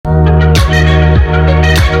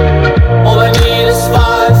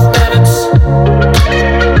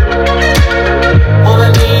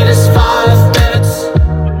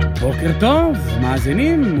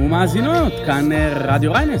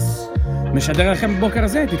רדיו ריינס משדר לכם בבוקר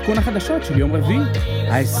הזה את עדכון החדשות של יום רביעי,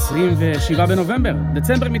 ה-27 בנובמבר.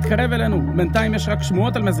 דצמבר מתקרב אלינו, בינתיים יש רק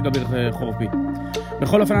שמועות על מזג אוויר חורפי.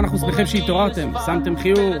 בכל אופן אנחנו שמחים שהתעוררתם, שמתם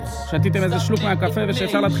חיוך, שתיתם איזה שלוק מהקפה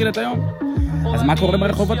ושאפשר להתחיל את היום. אז מה קורה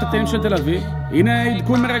ברחובות הקטנים של תל אביב? הנה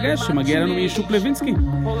עדכון מרגש שמגיע לנו משוק לוינסקי.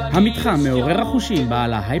 המתחם מעורר החושים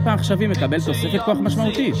בעל ההייפ העכשווי מקבל תוספת כוח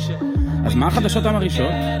משמעותית. אז מה החדשות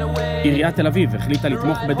המרישות? עיריית תל אביב החליטה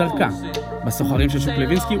לתמוך בדרכה בסוחרים של שוק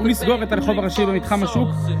לוינסקי ולסגור את הרחוב הראשי במתחם השוק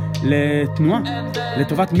לתנועה,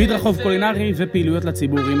 לטובת מדרחוב קולינרי ופעילויות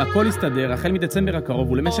לציבור. אם הכל יסתדר, החל מדצמבר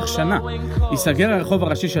הקרוב ולמשך שנה ייסגר הרחוב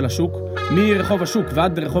הראשי של השוק מרחוב השוק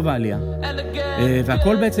ועד רחוב העלייה,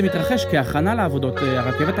 והכל בעצם מתרחש כהכנה לעבודות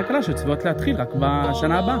הרכבת הקלה שצפויות להתחיל רק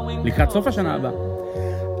בשנה הבאה, לקראת סוף השנה הבאה.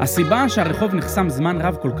 הסיבה שהרחוב נחסם זמן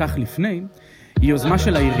רב כל כך לפני היא יוזמה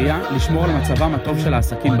של העירייה לשמור על מצבם הטוב של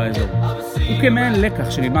העסקים באזור. וכמעין לקח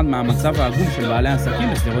שנלמד מהמצב העגום של בעלי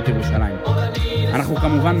העסקים בשדרות ירושלים. אנחנו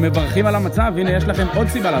כמובן מברכים על המצב, והנה יש לכם עוד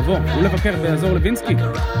סיבה לבוא ולבקר באזור לוינסקי.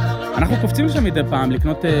 אנחנו קופצים שם מדי פעם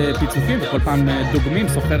לקנות פיצוחים וכל פעם דוגמים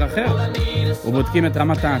סוחר אחר, ובודקים את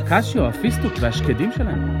רמת הקשיו, הפיסטוק והשקדים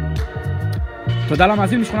שלהם. תודה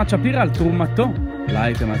למאזין משכונת שפירא על תרומתו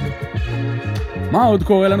לאייטם הזה. מה עוד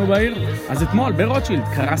קורה לנו בעיר? אז אתמול ברוטשילד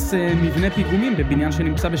קרס מבנה פיגומים בבניין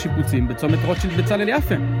שנמצא בשיפוצים בצומת רוטשילד בצלאל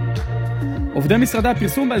יפה. עובדי משרדי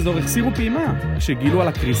הפרסום באזור החסירו פעימה כשגילו על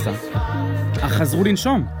הקריסה, אך חזרו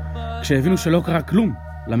לנשום כשהבינו שלא קרה כלום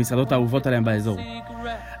למסעדות האהובות עליהם באזור.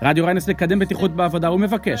 רדיו ריינס לקדם בטיחות בעבודה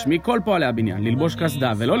ומבקש מכל פועלי הבניין ללבוש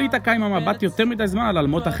קסדה ולא להתעקע עם המבט יותר מדי זמן על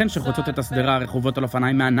אלמות החן שחוצות את הסדרה הרחובות על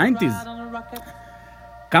אופניים מה-90s.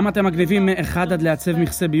 כמה אתם מגניבים מאחד עד לעצב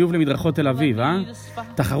מכסה ביוב למדרכות תל אביב,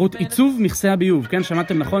 תחרות עיצוב מכסה הביוב, כן,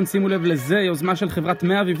 שמעתם נכון, שימו לב לזה, יוזמה של חברת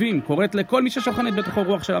אביבים, קוראת לכל מי ששוכנת בתוכו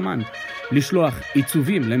רוח של אמן, לשלוח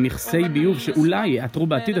עיצובים למכסי ביוב שאולי יאתרו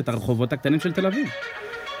בעתיד את הרחובות הקטנים של תל אביב.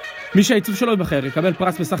 מי שהעיצוב שלו יבחר יקבל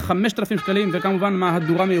פרס בסך 5,000 שקלים, וכמובן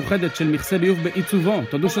מהדורה מיוחדת של מכסה ביוב בעיצובו.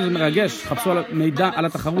 תודו שזה מרגש, חפשו על מידע על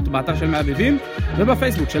התחרות באתר של אביבים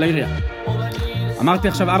ובפייסבוק של העירייה. אמרתי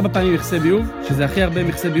עכשיו 4 פעמים מכסה ביוב, שזה הכי הרבה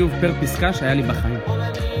מכסה ביוב פר פסקה שהיה לי בחיים.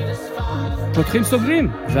 פותחים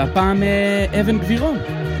סוגרים, והפעם אבן גבירון.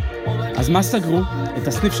 אז מה סגרו? את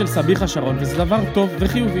הסניף של סביח השרון, וזה דבר טוב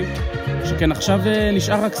וחיובי. שכן עכשיו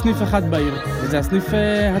נשאר רק סניף אחד בעיר, וזה הסניף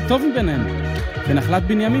הטוב מביניהם, בנחלת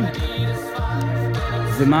בנימין.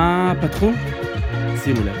 ומה פתחו?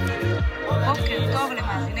 שימו לב. בוקר טוב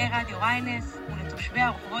למאזיני רדיו ריינס ולתושבי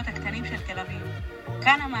הרחובות הקטנים של תל אביב.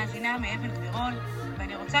 כאן המאזינה מאבן גבירון,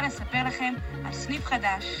 ואני רוצה לספר לכם על סניף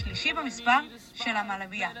חדש, שלישי במספר של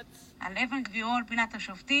המלבייה. על אבן גבירון, פינת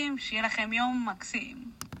השופטים, שיהיה לכם יום מקסים.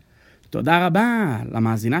 תודה רבה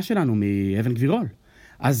למאזינה שלנו מאבן גבירון.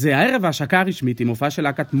 אז הערב ההשקה הרשמית עם מופע של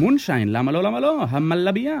להקת מונשיין, למה לא,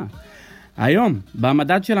 המלבייה. היום,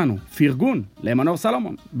 במדד שלנו, פרגון למנור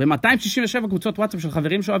סלומון. ב-267 קבוצות וואטסאפ של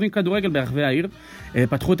חברים שאוהבים כדורגל ברחבי העיר,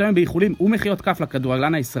 פתחו את היום באיחולים ומחיאות כף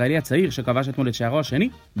לכדורגלן הישראלי הצעיר שכבש אתמול את שערו השני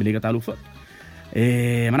בליגת האלופות.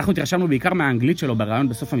 אנחנו התרשמנו בעיקר מהאנגלית שלו ברעיון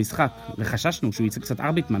בסוף המשחק, וחששנו שהוא יצא קצת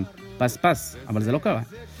ארביטמן, פס, אבל זה לא קרה.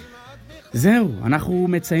 זהו, אנחנו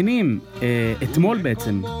מציינים אתמול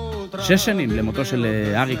בעצם 6 שנים למותו של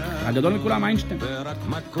אריק, הגדול מכולם, איינשטיין.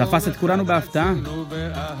 תפס את כולנו בהפתעה.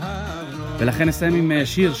 ולכן נסיים עם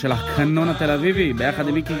שיר של הקנון התל אביבי ביחד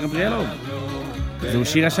עם מיקי גבריאלוב. זהו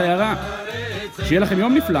שיר השיירה. שיהיה לכם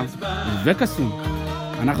יום נפלא וקסום.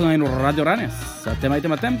 אנחנו היינו רדיו ריינס, אתם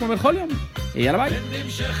הייתם כמו בכל יום. יאללה ביי.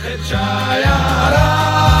 נמשכת שיירה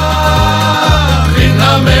מן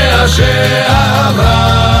המאה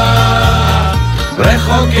שעברה,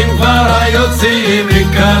 רחוקים כבר היוצאים,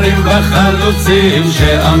 ניכרים בחלוצים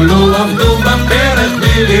שעמלו עבדו בפרק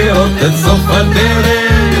בלראות את סוף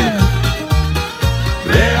הדרך.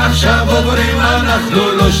 ועכשיו עוברים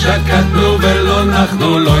אנחנו, לא שקטנו ולא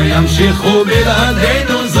נחנו, לא ימשיכו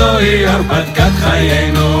בלעדינו, זוהי הרפתקת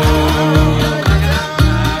חיינו.